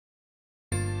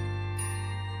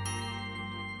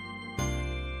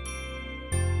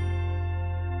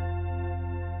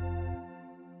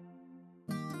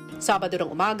Sabado ng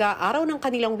umaga, araw ng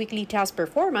kanilang weekly task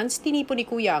performance, tinipon ni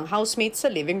Kuya ang housemates sa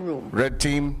living room. Red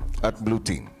team at blue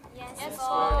team. Yes,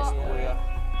 po.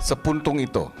 Sa puntong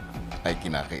ito ay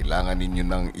kinakailangan ninyo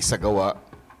ng isagawa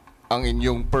ang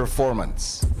inyong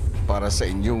performance para sa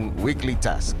inyong weekly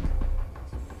task.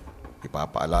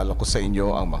 Ipapaalala ko sa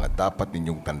inyo ang mga dapat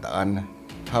ninyong tandaan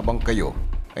habang kayo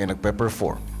ay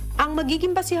nagpe-perform. Ang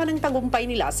magiging basihan ng tagumpay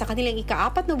nila sa kanilang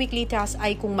ika-4 na weekly task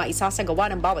ay kung maisasagawa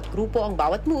ng bawat grupo ang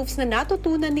bawat moves na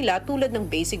natutunan nila tulad ng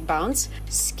basic bounce,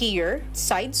 skier,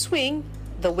 side swing,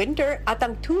 the winter at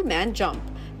ang two-man jump.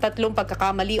 3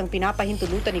 pagkakamali ang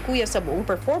pinapahintulutan ni Kuya sa buong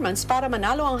performance para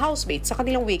manalo ang housemates sa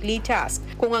kanilang weekly task.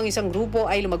 Kung ang isang grupo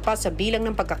ay lumagpas sa bilang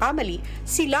ng pagkakamali,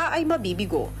 sila ay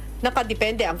mabibigo.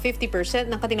 Nakadepende ang 50%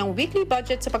 ng kanilang weekly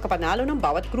budget sa pagkapanalo ng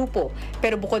bawat grupo.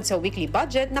 Pero bukod sa weekly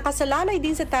budget, nakasalalay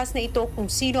din sa task na ito kung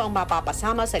sino ang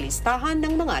mapapasama sa listahan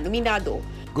ng mga nominado.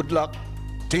 Good luck,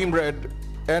 Team Red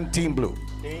and Team Blue.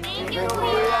 Thank you,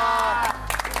 Kuya!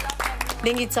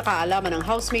 Lingid sa kaalaman ng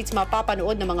housemates,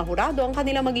 mapapanood ng mga hurado ang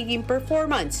kanilang magiging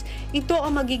performance. Ito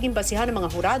ang magiging basihan ng mga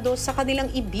hurado sa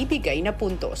kanilang ibibigay na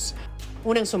puntos.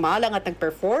 Unang sumalang at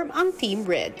nag-perform ang Team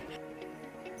Red.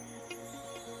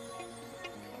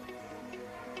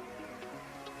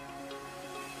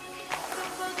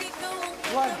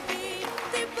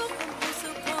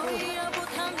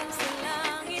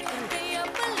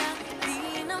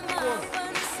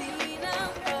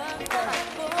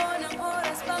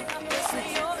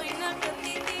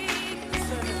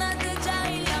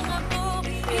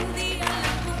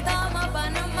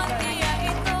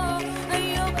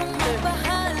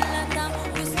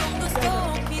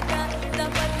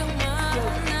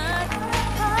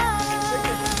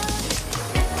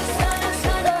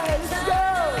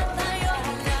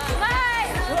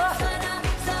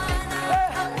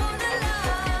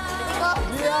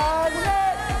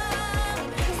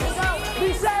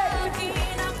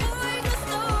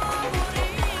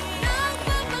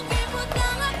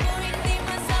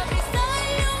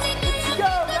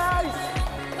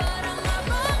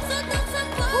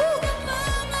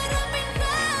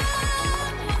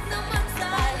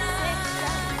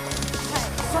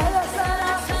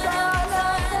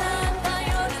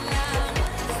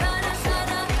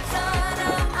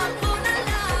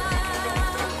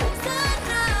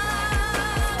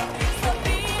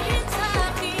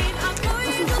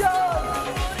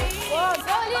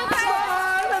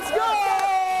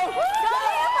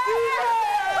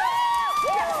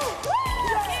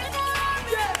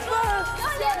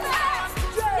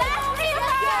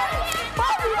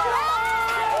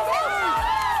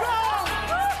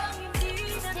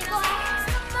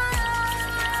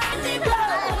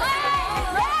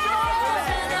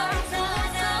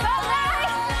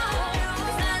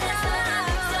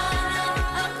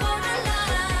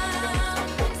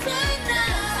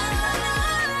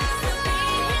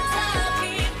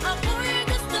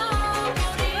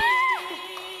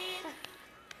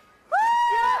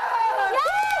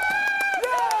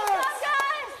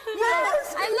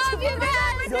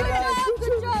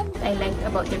 I liked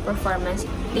about their performance.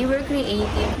 They were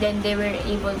creative, then they were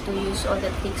able to use all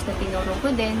the tricks na tinuro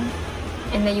ko din.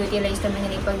 And na-utilize naman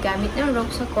nila yung paggamit ng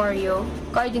rope sa choreo.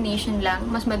 Coordination lang,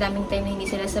 mas madaming time na hindi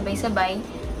sila sabay-sabay.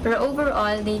 Pero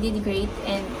overall, they did great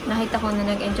and nakita ko na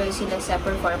nag-enjoy sila sa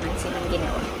performance nilang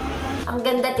ginawa. Ang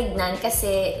ganda tignan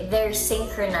kasi they're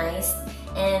synchronized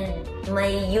and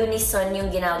may unison yung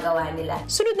ginagawa nila.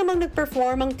 Sunod namang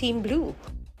nag-perform ang Team Blue.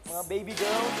 Mga baby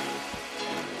girl.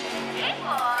 Hey,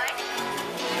 boy!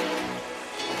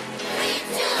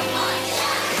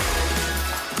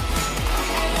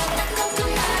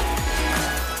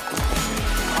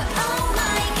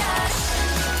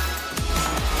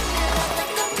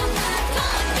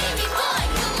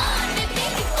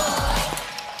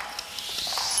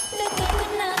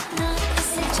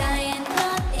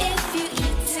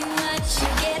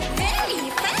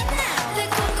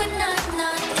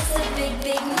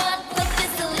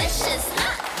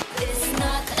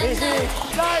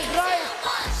 Right.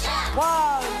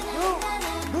 1,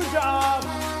 2. Good job.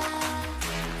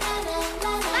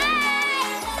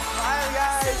 Smile,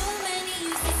 guys. So many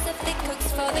uses of the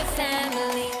cooks for the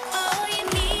family. All you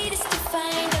need is to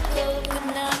find a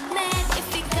coconut man. If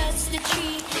he cuts the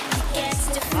tree, he gets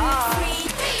the fruit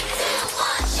free. 3, 2,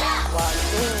 1, shout! 1,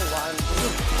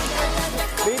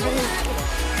 2. Baby.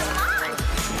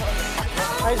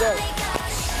 Hi there.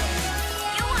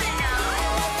 You wanna know?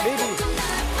 Baby.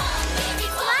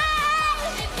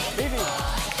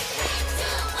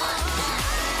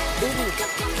 Baby.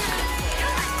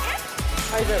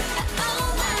 Hi there.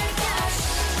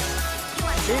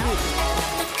 Baby.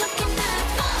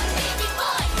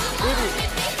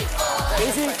 Baby.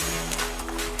 Basic.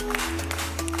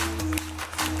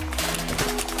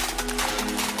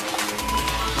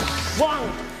 One.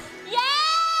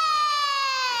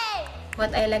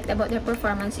 What I liked about their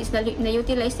performance is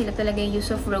na-utilize nila talaga yung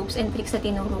use of ropes and tricks na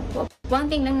tinuro ko. One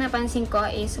thing lang napansin ko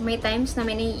is may times na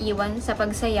may naiiwan sa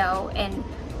pagsayaw and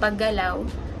paggalaw,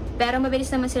 pero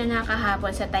mabilis naman sila nakakahabol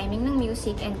sa timing ng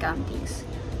music and countings.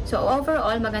 So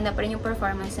overall, maganda pa rin yung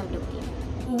performance ng Blue Team.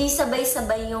 Hindi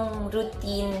sabay-sabay yung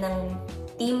routine ng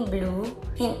Team Blue.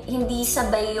 Hindi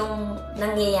sabay yung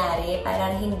nangyayari.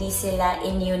 Parang hindi sila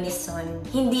in unison.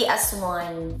 Hindi as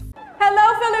one. Hello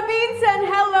Philippines and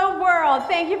hello world!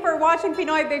 Thank you for watching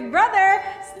Pinoy Big Brother.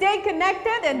 Stay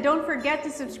connected and don't forget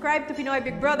to subscribe to Pinoy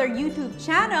Big Brother YouTube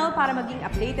channel para maging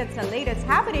updated sa latest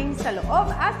happenings sa loob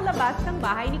at labas ng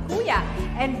bahay ni Kuya.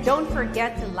 And don't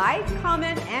forget to like,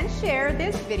 comment, and share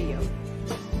this video.